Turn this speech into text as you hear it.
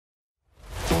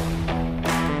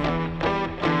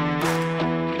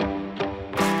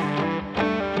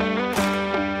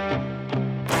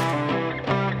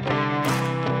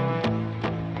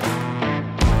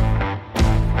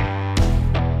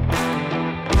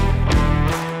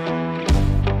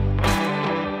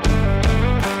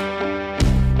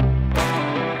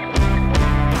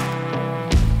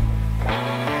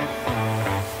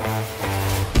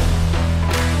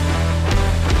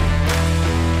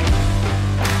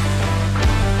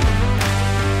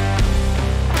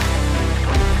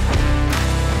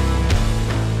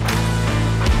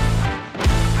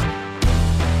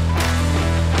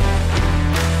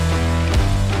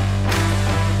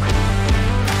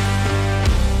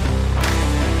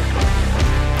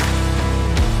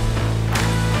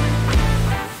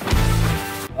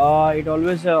it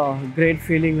always a great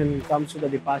feeling when it comes to the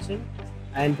departure.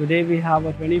 And today we have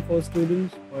 24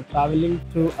 students who are traveling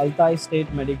to Altai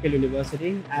State Medical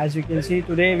University. As you can see,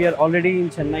 today we are already in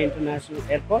Chennai International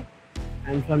Airport,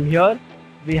 and from here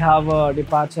we have a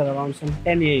departure around some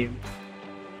 10 a.m.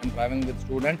 I'm traveling with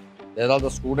students. There all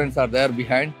the students are there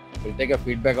behind. We'll take a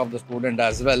feedback of the student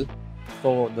as well.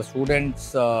 So the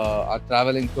students are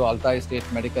traveling to Altai State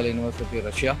Medical University,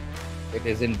 Russia. It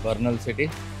is in Bernal city.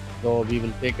 So we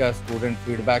will take a student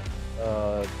feedback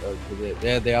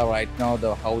where they are right now,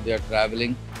 how they are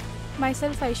traveling.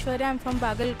 Myself Aishwarya, I'm from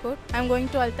Bagalkot. I'm going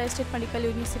to Altai State Medical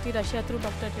University, Russia through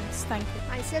Dr. Dreams. Thank you.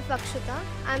 Myself Akshuta,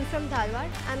 I'm from Dharwad.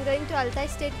 I'm going to Altai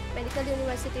State Medical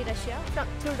University, Russia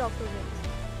through Dr. Dreams.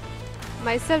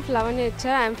 Myself Lavanya,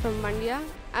 I'm from Mandya.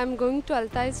 I'm going to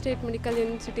Altai State Medical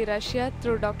University, Russia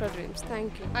through Dr. Dreams.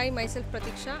 Thank you. Hi, myself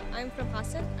Pratiksha. I'm from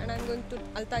Hassan and I'm going to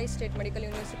Altai State Medical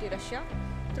University, Russia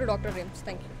through Dr. Dreams.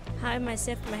 Thank you. Hi,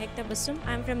 myself Mahekta Basum.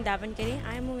 I'm from Davangere.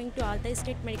 I'm moving to Altai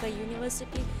State Medical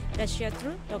University, Russia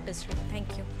through Dr. Dreams.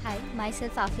 Thank you. Hi,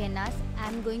 myself Afia Nas.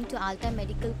 I'm going to Altai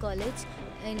Medical College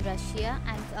in Russia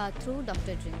and through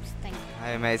Dr. Dreams. Thank you.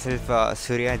 Hi, myself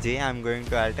Surya Ji. I'm going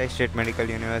to Altai State Medical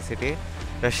University,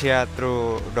 Russia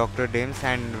through Dr. Dreams,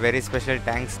 and very special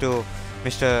thanks to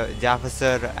Mr. Jafar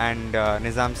sir and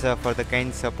Nizam sir for the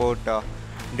kind support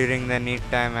during the NEET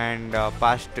time and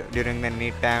past during the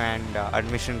NEET time and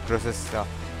admission process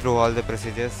through all the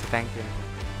procedures. Thank you.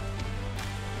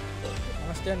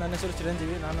 ನಮಸ್ತೆ, ನನ್ನ ಹೆಸರು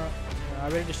ಚಿರಂಜೀವಿ. ನಾನು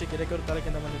Haveri district Hirekerur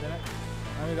ತಾಲೂಕಿಂದ ಬಂದಿದ್ದೇನೆ.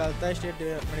 ನಾವೀಗ ಅಲ್ತಾಯ್ state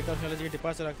medical ಕಾಲೇಜಿಗೆ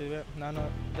departure ಆಗ್ತಿದ್ವಿ. ನಾನು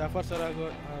Jafar sir ಹಾಗೂ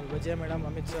ವಿಜಯ madam,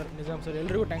 Amit sir, Nizam sir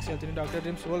ಎಲ್ರಿಗೂ ಟ್ಯಾಂಕ್ಸ್ ಹೇಳ್ತೀನಿ. ಡಾಕ್ಟರ್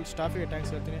ಡ್ರೀಮ್ಸ್ ಹೋಲ್ ಸ್ಟಾಫಿಗೆ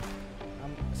ಟ್ಯಾಂಕ್ಸ್ ಹೇಳ್ತೀನಿ.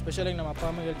 ಸ್ಪೆಷಲಾಗಿ ನಮ್ಮ ಅಪ್ಪ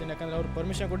ಅಮ್ಮಗೆ ಹೇಳ್ತೀನಿ, ಯಾಕಂದರೆ ಅವ್ರು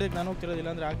ಪರ್ಮಿಷನ್ ಕೊಟ್ಟಿದ್ದಕ್ಕೆ ನಾನು ಹೋಗ್ತಿರೋದಿಲ್ಲ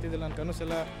ಅಂದರೆ ಆಗ್ತಿದ್ದಿಲ್ಲ. ನನ್ನ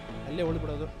ಕನಸೆಲ್ಲ ಅಲ್ಲೇ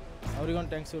ಉಳಿಬಿಡೋದು. ಅವರಿಗೊಂದು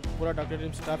ಟ್ಯಾಂಕ್ಸ್, ಪೂರಾ doctor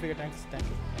dreams ಸ್ಟಾಫಿಗೆ thanks. Thank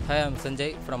you. Hi, I'm Sanjay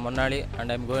from Mannali and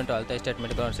I'm going to Altai State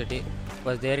Medical University.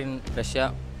 Was there in Russia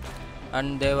and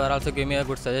they were also giving me a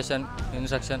good suggestion,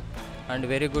 instruction and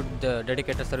very good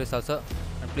dedicated service also.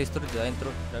 And please join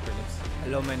through Dr. Dreams.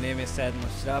 Hello, my name is Syed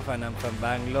Mushraf and I'm from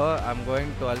Bangalore. I'm going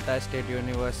to Altai State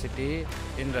University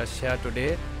in Russia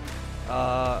today.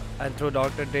 And through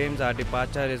Dr. Dreams, our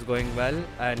departure is going well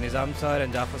and Nizam sir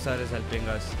and Jafar sir is helping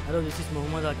us. Hello, this is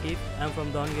Mohammad Akif. I'm from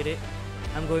Davangere.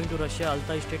 I'm going to Russia,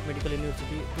 Altai State Medical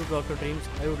University through Dr. Dreams.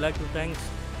 I would like to thank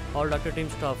all Dr.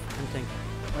 Dreams staff and thank you.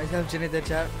 Myself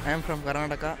Chinitachar. I am from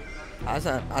Karnataka,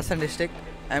 Hassan district.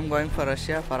 I am going for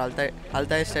Russia for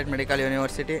Altai State Medical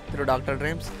University through Dr.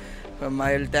 Dreams.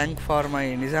 I will thank for my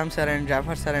Nizam sir and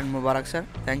Jafar sir and Mubarak sir.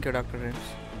 Thank you, Dr. Dreams.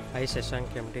 Hi,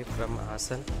 Shashank MD from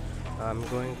Hassan. I'm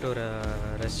going to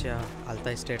Russia,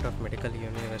 Altai State of Medical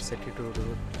University to do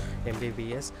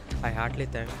MBBS. I heartily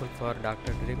thankful for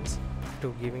Dr. Dreams to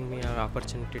giving me an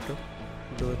opportunity to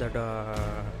do the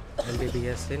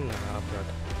MBBS in abroad.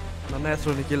 ನನ್ನ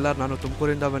ಹೆಸರು ನಿಖಿಲ್. ನಾನು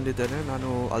ತುಮಕೂರಿಂದ ಬಂದಿದ್ದೇನೆ. ನಾನು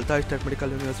ಅಲ್ತಾಯ್ state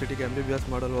medical ಯೂನಿವರ್ಸಿಟಿಗೆ MBBS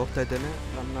ಮಾಡಲು ಹೋಗ್ತಾ ಇದ್ದೇನೆ.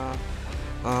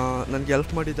 ನನಗೆ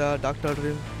help ಮಾಡಿದ doctor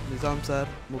dream, Nizam sir,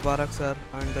 Mubarak sir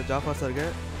and Jafar ಸರ್ಗೆ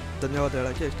ಧನ್ಯವಾದ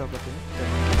ಹೇಳೋಕ್ಕೆ ಇಷ್ಟಪಡ್ತೀನಿ.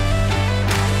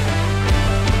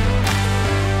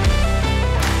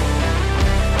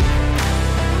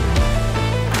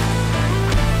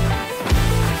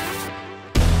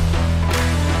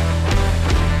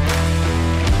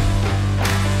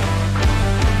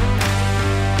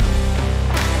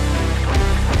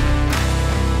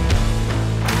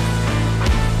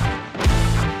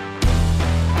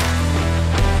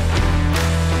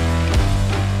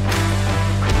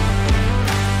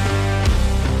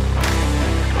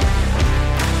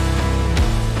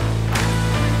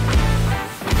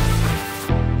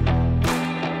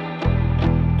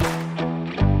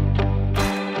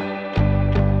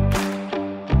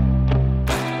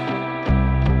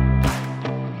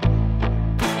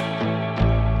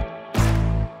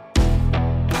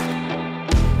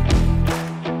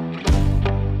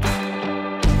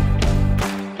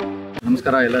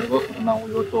 ನಮಸ್ಕಾರ ಎಲ್ಲರಿಗೂ. ನಾವು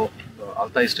ಇವತ್ತು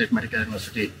ಅಲ್ತಾಯ್ ಸ್ಟೇಟ್ ಮೆಡಿಕಲ್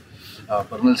ಯೂನಿವರ್ಸಿಟಿ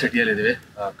ಬರ್ನಲ್ ಸಿಟಿಯಲ್ಲಿದ್ದೀವಿ.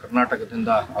 ಕರ್ನಾಟಕದಿಂದ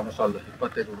ಆಲ್ಮೋಸ್ಟ್ ಒಂದು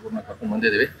 25 ಹುಡುಗರನ್ನ ಕರ್ಕೊಂಡು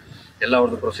ಬಂದಿದ್ದೀವಿ. ಎಲ್ಲ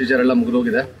ಅವ್ರದ್ದು ಪ್ರೊಸೀಜರ್ ಎಲ್ಲ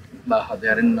ಮುಗಿದೋಗಿದೆ. ದೇ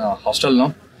ಆರ್ ಇನ್ ಹಾಸ್ಟೆಲ್ನು.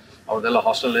 ಅವ್ರದ್ದೆಲ್ಲ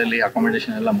ಹಾಸ್ಟೆಲಲ್ಲಿ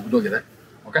ಅಕಾಮಿಡೇಷನ್ ಎಲ್ಲ ಮುಗಿದೋಗಿದೆ.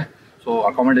 ಓಕೆ, ಸೊ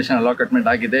ಅಕಾಮಿಡೇಷನ್ ಅಲಾಟ್ಮೆಂಟ್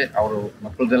ಆಗಿದೆ. ಅವರು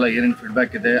ಮಕ್ಕಳದೆಲ್ಲ ಏನೇನು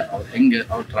ಫೀಡ್ಬ್ಯಾಕ್ ಇದೆ,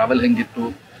 ಅವ್ರ ಟ್ರಾವೆಲ್ ಹೆಂಗಿತ್ತು,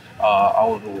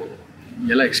 ಅವರು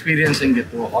ಎಲ್ಲ ಎಕ್ಸ್ಪೀರಿಯನ್ಸ್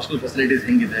ಹೆಂಗಿತ್ತು, ಹಾಸ್ಟೆಲ್ ಫೆಸಿಲಿಟೀಸ್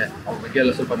ಹೆಂಗಿದೆ, ಅವ್ರ ಬಗ್ಗೆ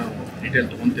ಎಲ್ಲ ಸ್ವಲ್ಪ ನಾವು ಡೀಟೇಲ್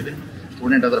ತೊಗೊತೀವಿ.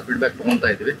 ಸ್ಟೂಡೆಂಟ್ ಅದರ ಫೀಡ್ಬ್ಯಾಕ್ ತೊಗೊತಾ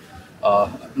ಇದ್ದೀವಿ.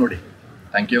 ನೋಡಿ,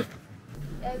 thank you.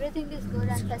 Everything is good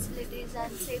and facilities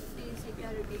and safety,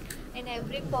 security. In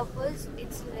every purpose,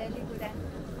 it's really good and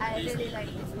I really like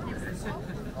this place.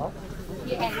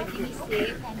 Here everything is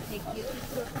safe and secure.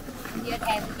 Here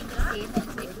everything is safe and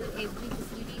secure. Every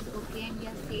facility is okay. okay and we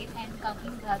are safe and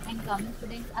coming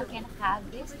students can have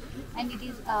this, and it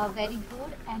is very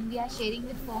good, and we are sharing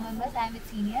with 4 members and with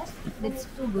seniors. That's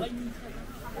too good.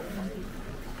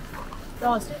 The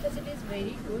hostel facility is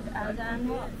very good, as I am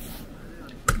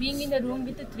being in the room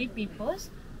with the 3 people.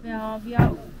 We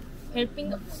are helping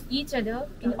each other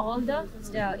in all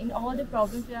the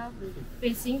problems we are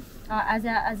facing as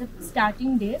a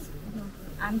starting days.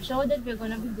 I'm sure that we're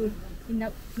gonna be good in the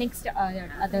next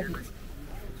other days.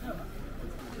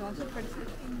 Also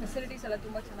facilities are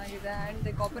too much and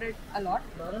they cooperate a lot,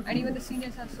 and even the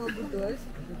seniors are so good to us.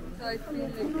 So I feel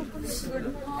like it's good,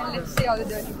 and let's see how the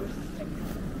journey goes.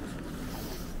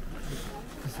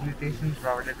 Facilitations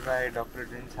provided by Dr.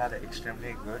 Dreams are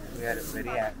extremely good. We are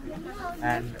very happy,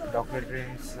 and Dr.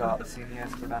 Dreams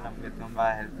seniors ಕೂಡ ನಮಗೆ ತುಂಬ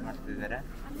help ಮಾಡ್ತಿದ್ದಾರೆ,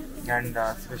 and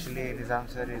especially Nizam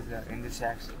sir is in this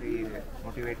actually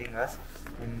motivating us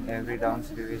in every down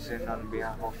situation on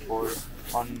behalf of board,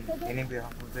 on any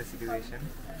behalf of the situation.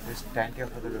 Just thank you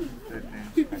for the Dr.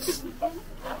 Dreams.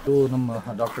 ನಮ್ಮ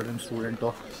doctor dreams student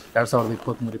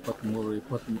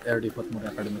 2023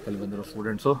 ಅಕಾಡೆಮಿಕಲ್ಲಿ ಬಂದಿರೋ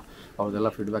students, ಅವ್ರದ್ದೆಲ್ಲ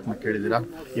ಫೀಡ್ಬ್ಯಾಕ್ನ ಕೇಳಿದ್ದೀರಾ.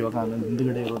 ಇವಾಗ ನನ್ನ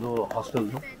ಹಿಂದುಗಡೆ ಇರೋದು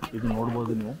ಹಾಸ್ಟೆಲ್ದು, ಇದು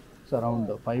ನೋಡ್ಬೋದು ನೀವು. ಸೊ ಅರೌಂಡ್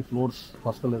 5 ಫ್ಲೋರ್ಸ್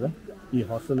ಹಾಸ್ಟೆಲ್ ಇದೆ. ಈ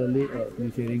ಹಾಸ್ಟೆಲಲ್ಲಿ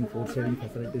 3 ಶೇರಿಂಗ್ 4 ಶೇರಿಂಗ್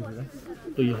ಫೆಸಿಲಿಟೀಸ್ ಇದೆ.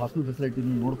 ಸೊ ಈ ಹಾಸ್ಟೆಲ್ ಫೆಸಿಲಿಟಿ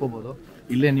ನೀವು ನೋಡ್ಕೋಬೋದು.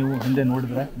 ಇಲ್ಲೇ ನೀವು ಹಿಂದೆ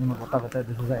ನೋಡಿದರೆ ನಿಮಗೆ ಗೊತ್ತಾಗುತ್ತೆ,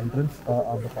 this is the entrance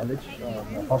of the college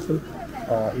hostel.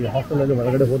 ಈ ಹಾಸ್ಟೆಲಲ್ಲಿ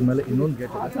ಒಳಗಡೆ ಹೋದ್ಮೇಲೆ ಇನ್ನೊಂದು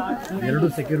ಗೇಟ್ ಇದೆ, 2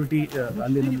 ಸೆಕ್ಯೂರಿಟಿ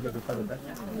ಅಲ್ಲಿ ನಮಗೆ ಗೊತ್ತಾಗುತ್ತೆ.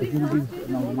 ಸೆಕ್ಯೂರಿಟೀಸ್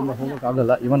ನಾವು ಇಲ್ಲಿಂದ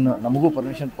ಹೋಗೋಕ್ಕಾಗಲ್ಲ, ಇವನ್ ನಮಗೂ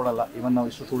ಪರ್ಮಿಷನ್ ಕೊಡಲ್ಲ. ಇವನ್ ನಾವು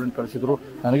ಇಷ್ಟು ಸ್ಟೂಡೆಂಟ್ ಕಳಿಸಿದ್ರು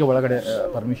ನನಗೆ ಒಳಗಡೆ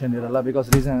ಪರ್ಮಿಷನ್ ಇರಲ್ಲ, ಬಿಕಾಸ್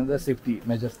ರೀಸನ್ ಅಂದರೆ ಸೇಫ್ಟಿ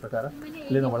ಮೆಜರ್ಸ್ ಪ್ರಕಾರ.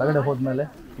 ಇಲ್ಲಿಂದ ಒಳಗಡೆ ಹೋದ್ಮೇಲೆ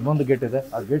ಇನ್ನೊಂದು ಗೇಟ್ ಇದೆ,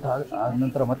 ಆ ಗೇಟ್ ಆದ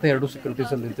ನಂತರ ಮತ್ತೆ 2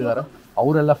 ಸೆಕ್ಯೂರಿಟೀಸಲ್ಲಿ ನಿಂತಿದ್ದಾರೆ.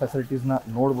 ಅವರೆಲ್ಲ ಫೆಸಿಲಿಟೀಸ್ನ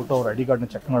ನೋಡ್ಬಿಟ್ಟು ಅವ್ರ ಐ ಡಿ ಕಾರ್ಡ್ನ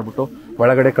ಚೆಕ್ ಮಾಡಿಬಿಟ್ಟು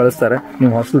ಒಳಗಡೆ ಕಳಿಸ್ತಾರೆ.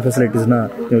 ನೀವು ಹಾಸ್ಟೆಲ್ ಫೆಸಿಲಿಟೀಸ್ನ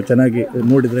ನೀವು ಚೆನ್ನಾಗಿ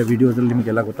ನೋಡಿದರೆ ವಿಡಿಯೋದಲ್ಲಿ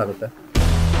ನಿಮಗೆಲ್ಲ ಗೊತ್ತಾಗುತ್ತೆ.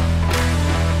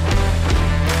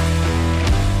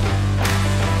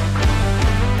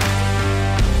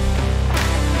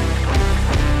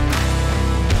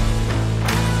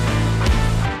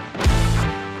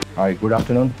 Hi, good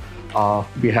afternoon.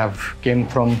 We have came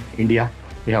from India.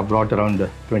 We have brought around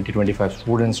 20-25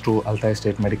 students to Altai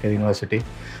State Medical University.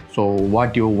 So what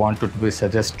you want to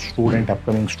suggest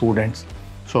upcoming students?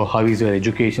 So how is your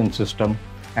education system,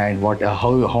 and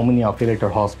how many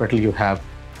affiliated hospital you have?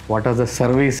 What are the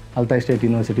service Altai State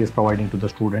University is providing to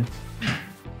the students?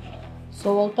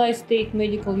 So Altai State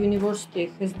Medical University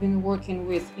has been working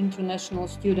with international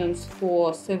students for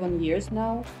 7 years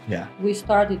now. Yeah. We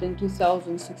started in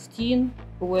 2016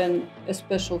 when a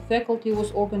special faculty was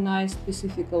organized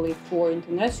specifically for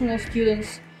international students.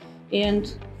 And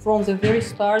from the very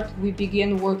start, we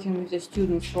began working with the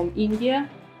students from India.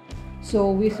 So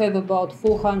we have about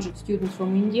 400 students from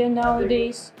India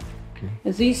nowadays. Okay.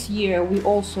 This year, we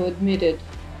also admitted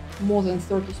more than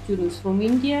 30 students from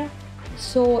India.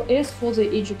 So as for the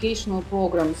educational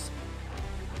programs,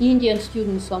 Indian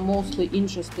students are mostly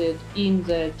interested in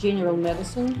the general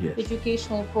medicine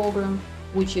educational program,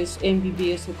 which is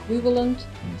MBBS equivalent,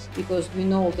 because we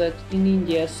know that in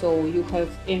India, so you have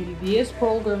MBBS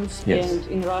programs, and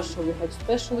in Russia we have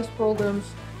specialist programs.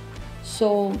 So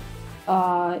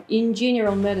in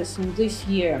general medicine this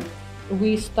year,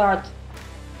 we start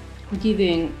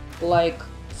giving like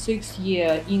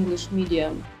 6-year English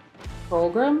medium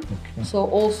program. Okay. So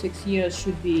all 6 years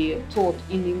should be taught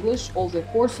in English, all the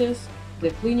courses, the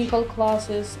clinical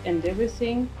classes and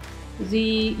everything.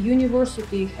 The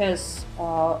university has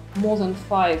more than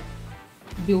 5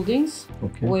 buildings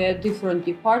where different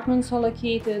departments are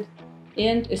located,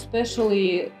 and especially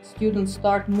students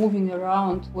start moving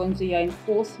around when they are in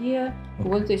 4th year,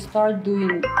 when they start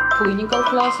doing clinical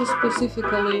classes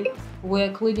specifically, where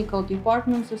clinical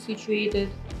departments are situated.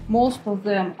 Most of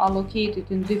them are located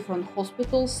in different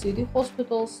hospitals, city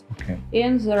hospitals,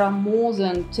 and there are more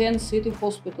than 10 city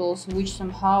hospitals which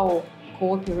somehow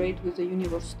cooperate with the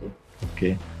university.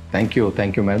 Okay, thank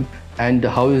you, ma'am. And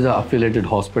how is the affiliated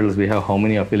hospitals we have? How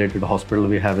many affiliated hospitals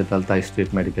we have at Altai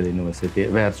State Medical University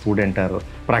where students are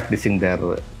practicing their?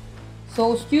 So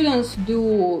students do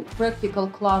practical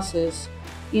classes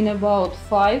in about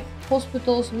 5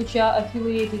 hospitals which are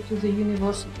affiliated to the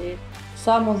university.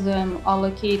 Some of them are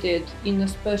located in a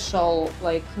special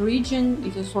region.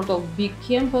 It's a sort of big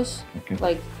campus,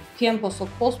 like campus of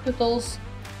hospitals,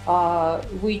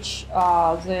 which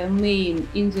are the main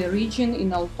in the region,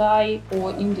 in Altai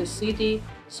or in the city.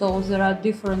 So there are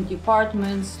different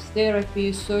departments, therapy,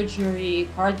 surgery,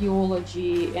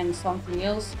 cardiology, and something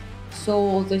else. So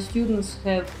the students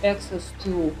have access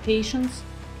to patients.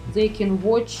 They can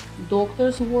watch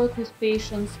doctors work with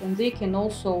patients, and they can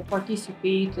also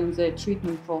participate in the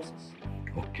treatment process.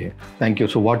 Okay, thank you.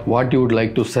 So what you would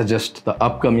like to suggest the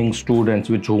upcoming students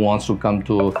who wants to come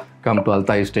to come to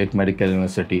Altai State Medical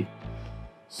University?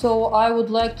 So I would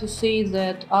like to say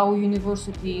that our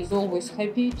university is always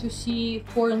happy to see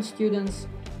foreign students,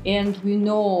 and we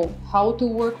know how to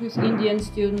work with Indian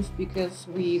students because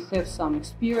we have some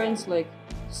experience, like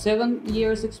 7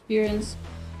 years experience.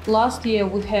 Last year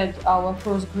we had our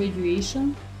first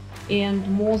graduation, and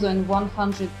more than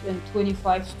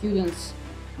 125 students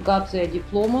got their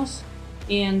diplomas,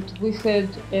 and we had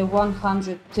a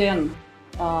 110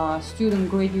 student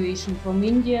graduation from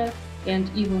India,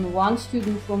 and even one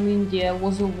student from India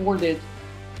was awarded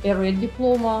a red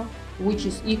diploma, which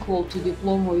is equal to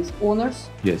diploma with honors.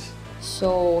 Yes.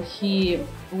 So he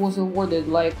was awarded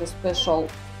like a special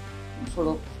sort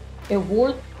of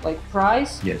award, like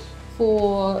prize, Yes,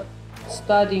 for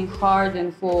studying hard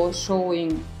and for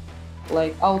showing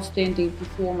like outstanding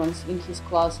performance in his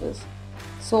classes.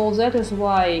 So that is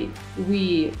why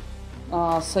we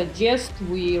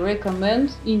we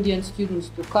recommend Indian students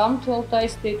to come to Altai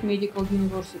State Medical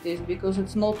Universities, because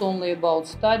it's not only about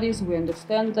studies, we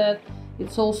understand that,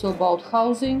 it's also about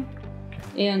housing.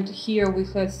 And here we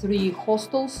have 3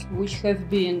 hostels which have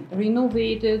been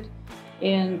renovated,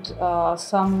 and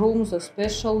some rooms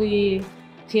especially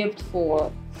kept for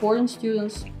foreign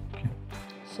students,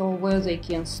 so where they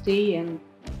can stay, and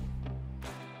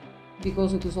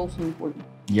because it is also important.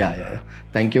 Yeah.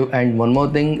 Thank you. And one more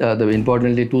thing,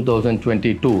 importantly,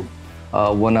 2022,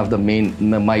 one of the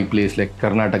my place, like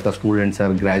Karnataka students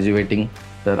are graduating.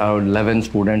 There are around 11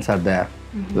 students are there.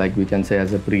 Like we can say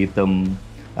as a Preetham,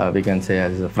 we can say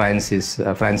as a Francis,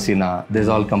 Francina. These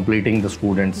all completing the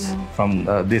students from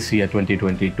this year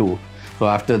 2022. So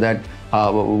after that,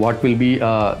 what will be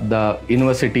the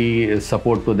university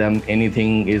support to them?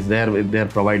 Anything is there? They're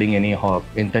providing any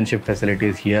internship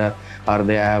facilities here, or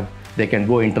they can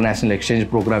go international exchange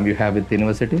program you have with the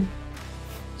university?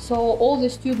 So all the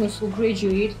students who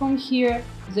graduate from here,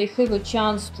 they have a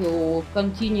chance to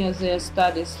continue their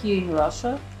studies here in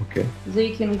Russia. Okay.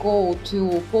 They can go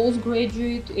to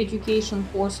postgraduate education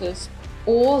courses,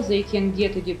 or they can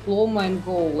get a diploma and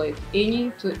go like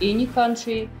to any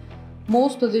country.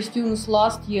 Most of the students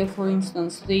last year, for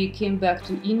instance, they came back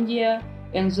to India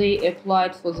and they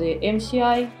applied for the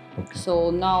MCI. Okay.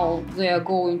 So now they are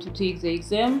going to take the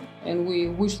exam, and we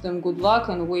wish them good luck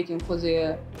and waiting for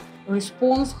their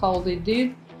response, how they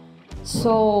did.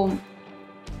 So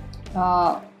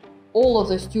all of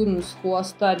the students who are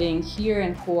studying here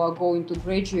and who are going to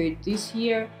graduate this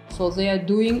year, so they are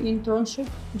doing internship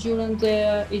during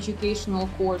their educational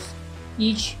course.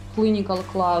 Each clinical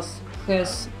class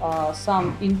has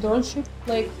some internship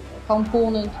like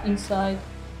component inside,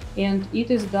 and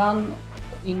it is done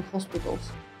in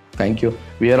hospitals. Thank you.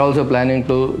 We are also planning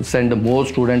to send more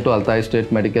students to Altai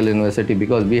State Medical University,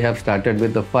 because we have started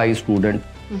with the 5 students,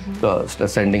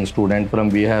 sending student from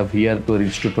we have here to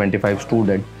reach to 25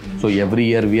 students. So every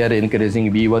year we are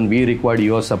encouraging we require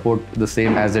your support the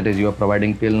same as it is you are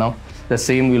providing till now. The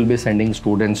same will be sending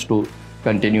students to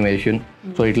continuation.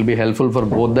 So it will be helpful for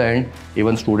both the end.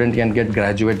 Even student can get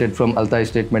graduated from Altai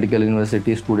State Medical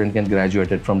University, student can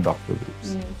graduated from doctor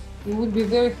groups. Yes. We would be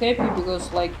very happy,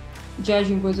 because like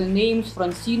judging by the names,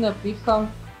 Francina,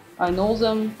 Pritham, I know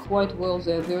them quite well,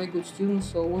 they are very good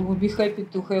students, so we would be happy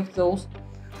to have those.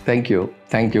 Thank you.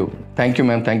 Thank you. Thank you,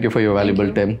 ma'am. Thank you for your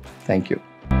valuable time. Thank you.